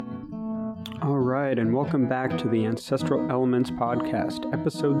right, and welcome back to the Ancestral Elements Podcast,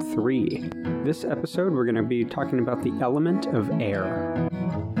 Episode 3. This episode, we're going to be talking about the element of air.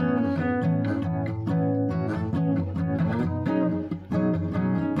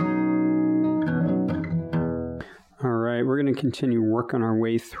 Alright, we're going to continue working our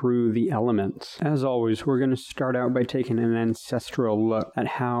way through the elements. As always, we're going to start out by taking an ancestral look at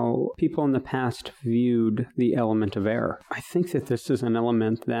how people in the past viewed the element of air. I think that this is an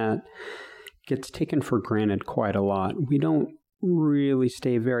element that gets taken for granted quite a lot. We don't really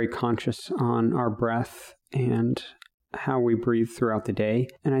stay very conscious on our breath and how we breathe throughout the day.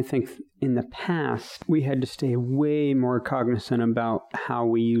 And I think in the past, we had to stay way more cognizant about how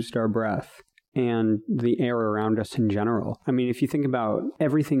we used our breath and the air around us in general. I mean, if you think about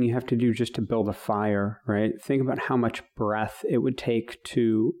everything you have to do just to build a fire, right? Think about how much breath it would take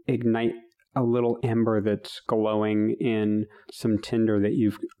to ignite a little ember that's glowing in some tinder that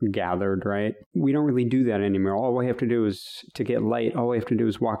you've gathered, right? We don't really do that anymore. All we have to do is, to get light, all we have to do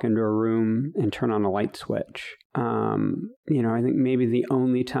is walk into a room and turn on a light switch. I think maybe the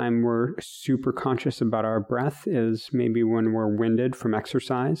only time we're super conscious about our breath is maybe when we're winded from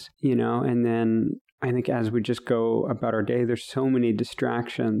exercise, and then I think as we just go about our day, there's so many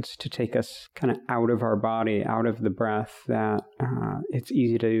distractions to take us kind of out of our body, out of the breath, that it's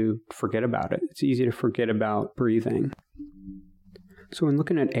easy to forget about it. It's easy to forget about breathing. So when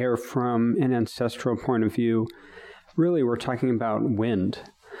looking at air from an ancestral point of view, really we're talking about wind.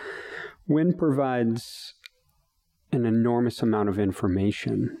 Wind provides an enormous amount of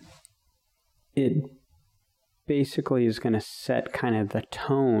information. It basically is going to set kind of the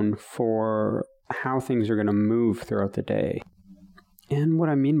tone for how things are going to move throughout the day. And what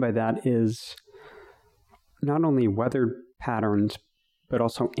I mean by that is not only weather patterns, but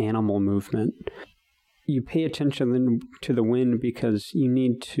also animal movement. You pay attention to the wind because you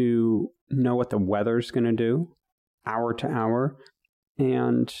need to know what the weather's going to do hour to hour.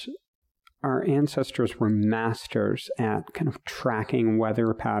 And our ancestors were masters at kind of tracking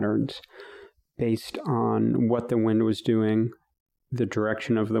weather patterns based on what the wind was doing, the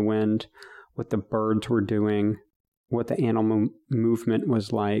direction of the wind, what the birds were doing, what the animal movement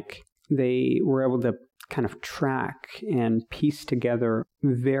was like. They were able to kind of track and piece together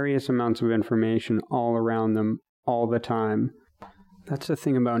various amounts of information all around them all the time. That's the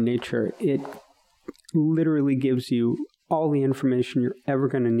thing about nature. It literally gives you all the information you're ever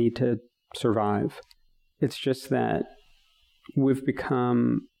going to need to survive. It's just that we've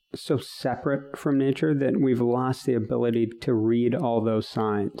become so separate from nature that we've lost the ability to read all those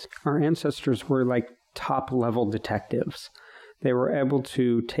signs. Our ancestors were like top-level detectives. They were able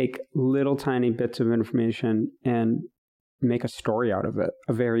to take little tiny bits of information and make a story out of it,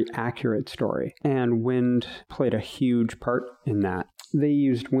 a very accurate story. And wind played a huge part in that. They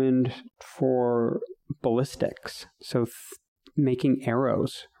used wind for ballistics, so making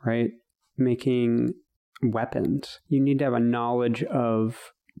arrows, right? Making weapons. You need to have a knowledge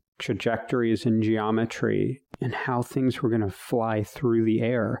of trajectories and geometry and how things were going to fly through the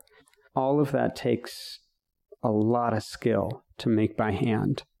air. All of that takes a lot of skill to make by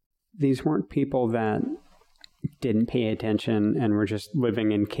hand. These weren't people that didn't pay attention and were just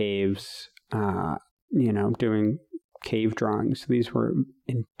living in caves, doing cave drawings. These were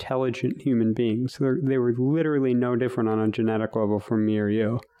intelligent human beings. They were literally no different on a genetic level from me or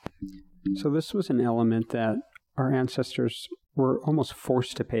you. So this was an element that our ancestors were almost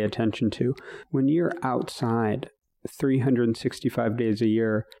forced to pay attention to. When you're outside 365 days a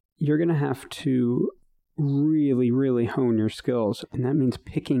year, you're going to have to really, really hone your skills. And that means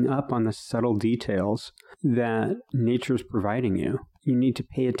picking up on the subtle details that nature's providing you. You need to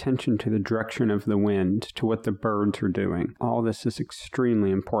pay attention to the direction of the wind, to what the birds are doing. All this is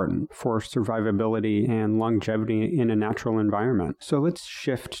extremely important for survivability and longevity in a natural environment. So let's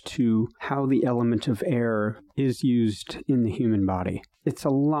shift to how the element of air is used in the human body. It's a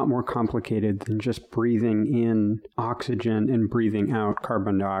lot more complicated than just breathing in oxygen and breathing out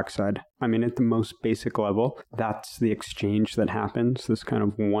carbon dioxide. I mean, at the most basic level, that's the exchange that happens, this kind of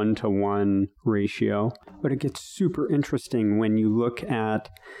 1-to-1 ratio. But it gets super interesting when you look at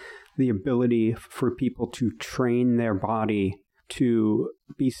the ability for people to train their body to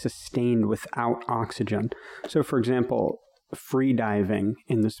be sustained without oxygen. So, for example, free diving,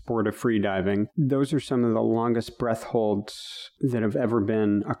 in the sport of free diving, those are some of the longest breath holds that have ever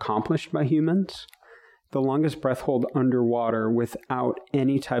been accomplished by humans. The longest breath hold underwater without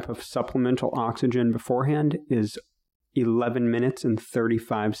any type of supplemental oxygen beforehand is 11 minutes and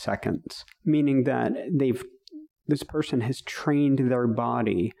 35 seconds, meaning that they've this person has trained their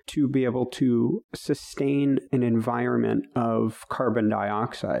body to be able to sustain an environment of carbon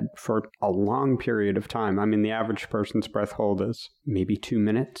dioxide for a long period of time. I mean, the average person's breath hold is maybe 2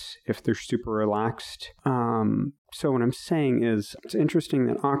 minutes if they're super relaxed. So what I'm saying is, it's interesting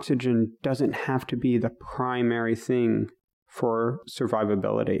that oxygen doesn't have to be the primary thing for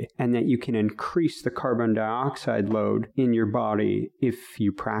survivability, and that you can increase the carbon dioxide load in your body if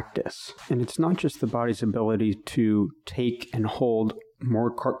you practice. And it's not just the body's ability to take and hold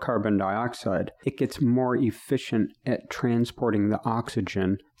more carbon dioxide, it gets more efficient at transporting the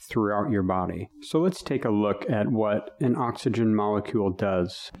oxygen throughout your body. So let's take a look at what an oxygen molecule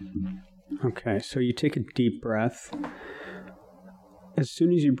does. Okay, so you take a deep breath. As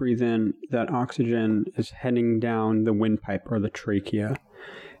soon as you breathe in, that oxygen is heading down the windpipe or the trachea.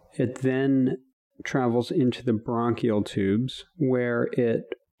 It then travels into the bronchial tubes where it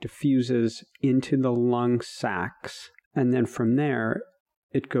diffuses into the lung sacs. And then from there,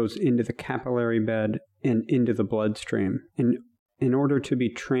 it goes into the capillary bed and into the bloodstream. And in order to be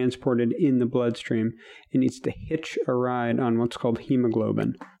transported in the bloodstream, it needs to hitch a ride on what's called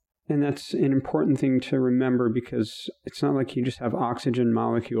hemoglobin. And that's an important thing to remember, because it's not like you just have oxygen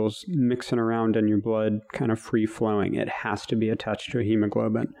molecules mixing around in your blood, kind of free-flowing. It has to be attached to a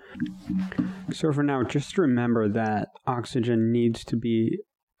hemoglobin. So for now, just remember that oxygen needs to be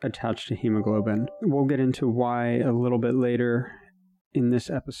attached to hemoglobin. We'll get into why a little bit later in this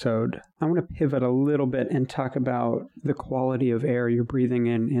episode. I want to pivot a little bit and talk about the quality of air you're breathing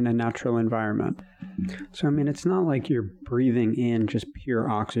in a natural environment. So, I mean, it's not like you're breathing in just pure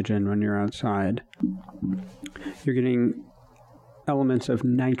oxygen when you're outside. You're getting elements of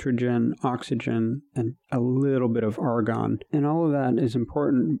nitrogen, oxygen, and a little bit of argon. And all of that is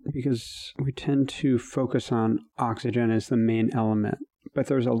important because we tend to focus on oxygen as the main element, but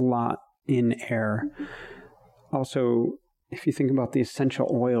there's a lot in air. Also, if you think about the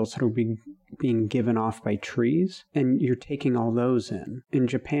essential oils that are being given off by trees, and you're taking all those in. In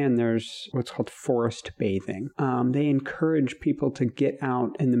Japan, there's what's called forest bathing. They encourage people to get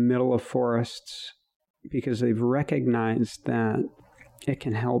out in the middle of forests because they've recognized that it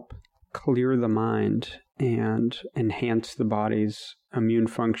can help clear the mind and enhance the body's immune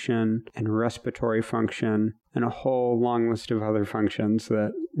function and respiratory function and a whole long list of other functions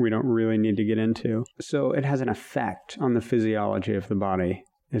that we don't really need to get into. So it has an effect on the physiology of the body,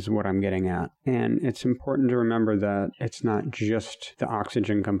 is what I'm getting at. And it's important to remember that it's not just the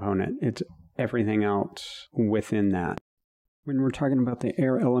oxygen component, it's everything else within that. When we're talking about the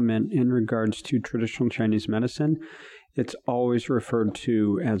air element in regards to traditional Chinese medicine, it's always referred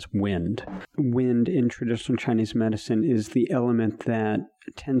to as wind. Wind in traditional Chinese medicine is the element that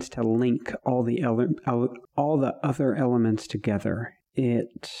tends to link all the other elements together.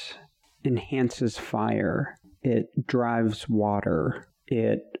 It enhances fire. It drives water.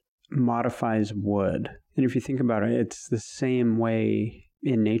 It modifies wood. And if you think about it, it's the same way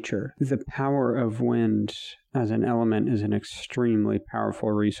in nature. The power of wind as an element is an extremely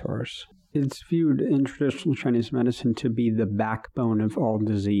powerful resource. It's viewed in traditional Chinese medicine to be the backbone of all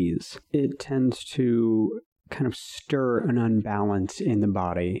disease. It tends to kind of stir an unbalance in the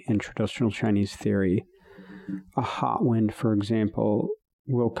body in traditional Chinese theory. A hot wind, for example,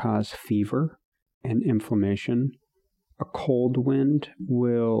 will cause fever and inflammation. A cold wind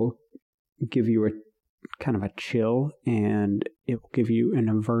will give you a kind of a chill, and it will give you an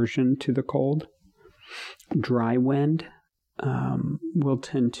aversion to the cold. Dry wind will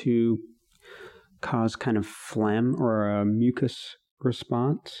tend to cause kind of phlegm or a mucus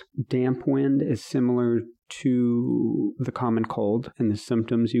response. Damp wind is similar to the common cold and the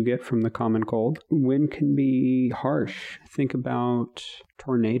symptoms you get from the common cold. Wind can be harsh. Think about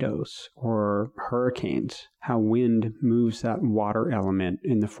tornadoes or hurricanes, how wind moves that water element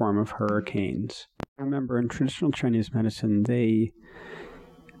in the form of hurricanes. Remember, in traditional Chinese medicine, they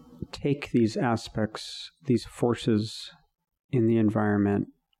take these aspects, these forces in the environment,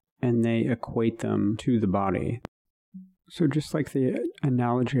 and they equate them to the body. So just like the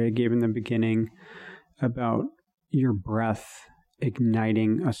analogy I gave in the beginning about your breath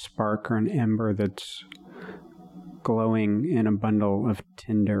igniting a spark or an ember that's glowing in a bundle of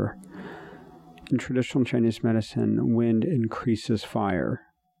tinder, in traditional Chinese medicine, wind increases fire.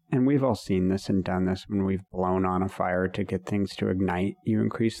 And we've all seen this and done this when we've blown on a fire to get things to ignite. You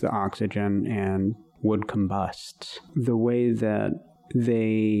increase the oxygen and wood combusts. The way that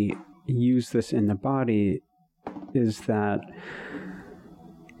they use this in the body is that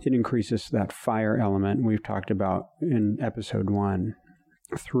it increases that fire element we've talked about in episode 1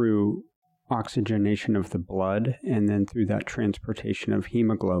 through oxygenation of the blood and then through that transportation of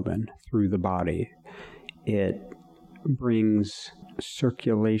hemoglobin through the body. it brings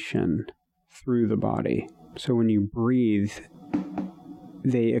circulation through the body. So when you breathe,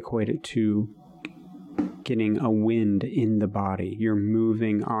 they equate it to getting a wind in the body. You're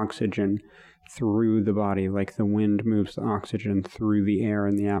moving oxygen through the body like the wind moves the oxygen through the air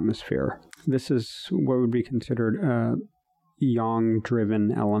in the atmosphere. This is what would be considered a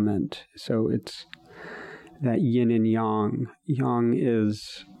yang-driven element. So it's that yin and yang. Yang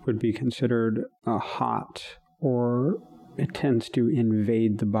would be considered a hot, or it tends to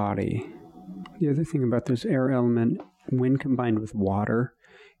invade the body. The other thing about this air element, when combined with water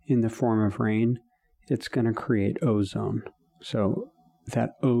in the form of rain, it's going to create ozone. So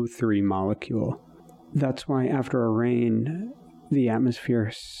that O3 molecule. That's why after a rain, the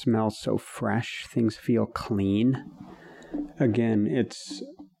atmosphere smells so fresh. Things feel clean. Again, it's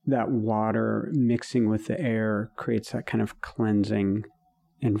that water mixing with the air creates that kind of cleansing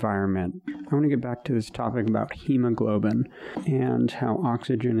environment. I want to get back to this topic about hemoglobin and how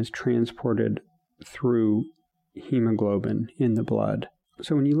oxygen is transported through hemoglobin in the blood.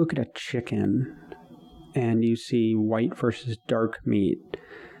 So when you look at a chicken and you see white versus dark meat,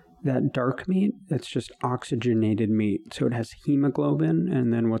 that dark meat, that's just oxygenated meat. So it has hemoglobin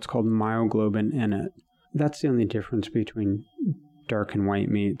and then what's called myoglobin in it. That's the only difference between dark and white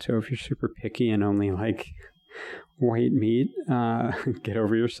meat. So if you're super picky and only like white meat, get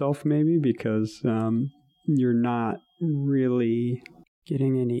over yourself maybe, because you're not really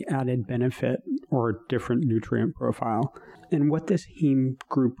getting any added benefit or different nutrient profile. And what this heme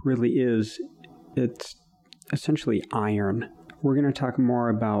group really is, it's essentially iron. We're going to talk more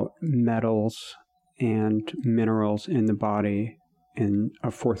about metals and minerals in the body in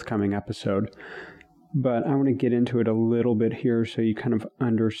a forthcoming episode. But I want to get into it a little bit here so you kind of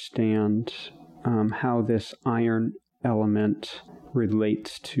understand how this iron element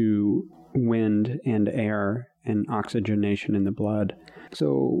relates to wind and air and oxygenation in the blood.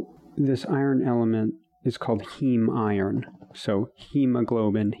 So this iron element is called heme iron. So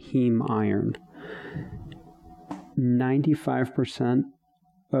hemoglobin, heme iron. 95%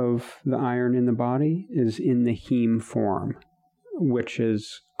 of the iron in the body is in the heme form, which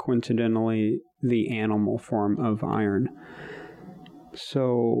is coincidentally the animal form of iron.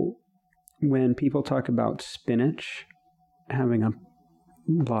 So when people talk about spinach having a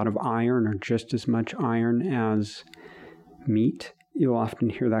lot of iron or just as much iron as meat, you'll often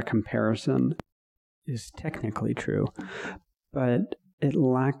hear that comparison is technically true, but it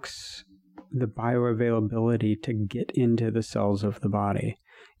lacks the bioavailability to get into the cells of the body.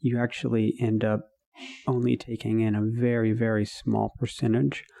 You actually end up only taking in a very, very small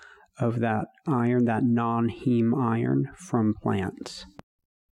percentage of that iron, that non-heme iron, from plants.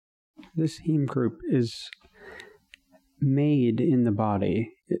 This heme group is made in the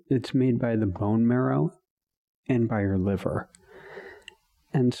body. It's made by the bone marrow and by your liver.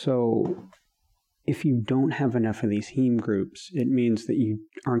 And so if you don't have enough of these heme groups, it means that you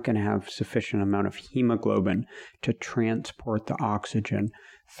aren't going to have sufficient amount of hemoglobin to transport the oxygen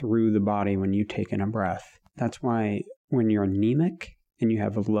through the body when you take in a breath. That's why when you're anemic and you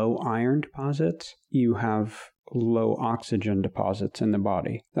have low iron deposits, you have low oxygen deposits in the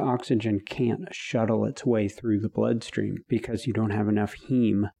body. The oxygen can't shuttle its way through the bloodstream because you don't have enough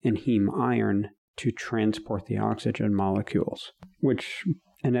heme and heme iron to transport the oxygen molecules, which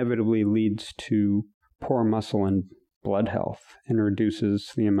inevitably leads to poor muscle and blood health and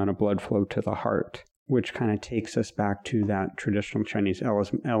reduces the amount of blood flow to the heart, which kind of takes us back to that traditional Chinese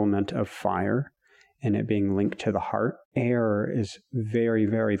element of fire and it being linked to the heart. Air is very,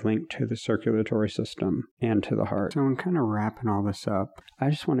 very linked to the circulatory system and to the heart. So I'm kind of wrapping all this up. I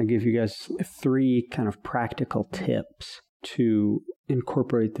just want to give you guys 3 kind of practical tips to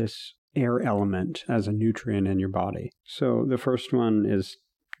incorporate this air element as a nutrient in your body. So the first one is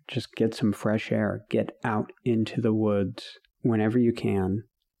just get some fresh air. Get out into the woods whenever you can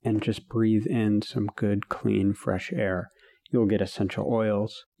and just breathe in some good, clean, fresh air. You'll get essential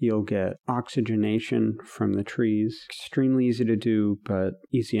oils. You'll get oxygenation from the trees. Extremely easy to do, but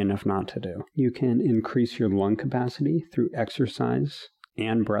easy enough not to do. You can increase your lung capacity through exercise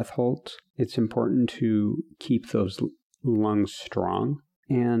and breath holds. It's important to keep those lungs strong.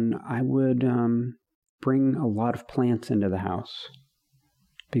 And I would bring a lot of plants into the house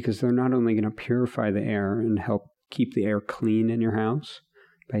because they're not only going to purify the air and help keep the air clean in your house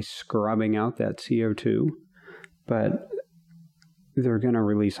by scrubbing out that CO2, but they're going to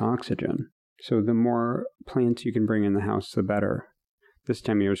release oxygen. So the more plants you can bring in the house, the better. This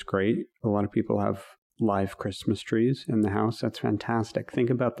time of year is great. A lot of people have live Christmas trees in the house. That's fantastic. Think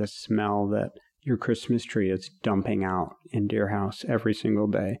about the smell that your Christmas tree is dumping out into your house every single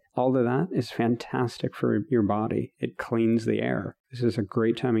day. All of that is fantastic for your body. It cleans the air. This is a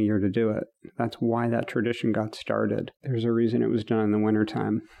great time of year to do it. That's why that tradition got started. There's a reason it was done in the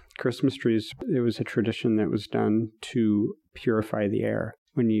wintertime. Christmas trees, it was a tradition that was done to purify the air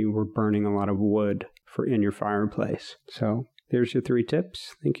when you were burning a lot of wood in your fireplace. So there's your 3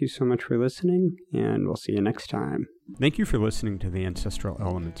 tips. Thank you so much for listening, and we'll see you next time. Thank you for listening to the Ancestral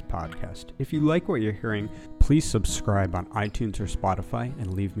Elements podcast. If you like what you're hearing, please subscribe on iTunes or Spotify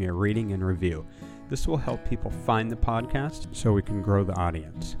and leave me a rating and review. This will help people find the podcast so we can grow the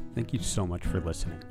audience. Thank you so much for listening.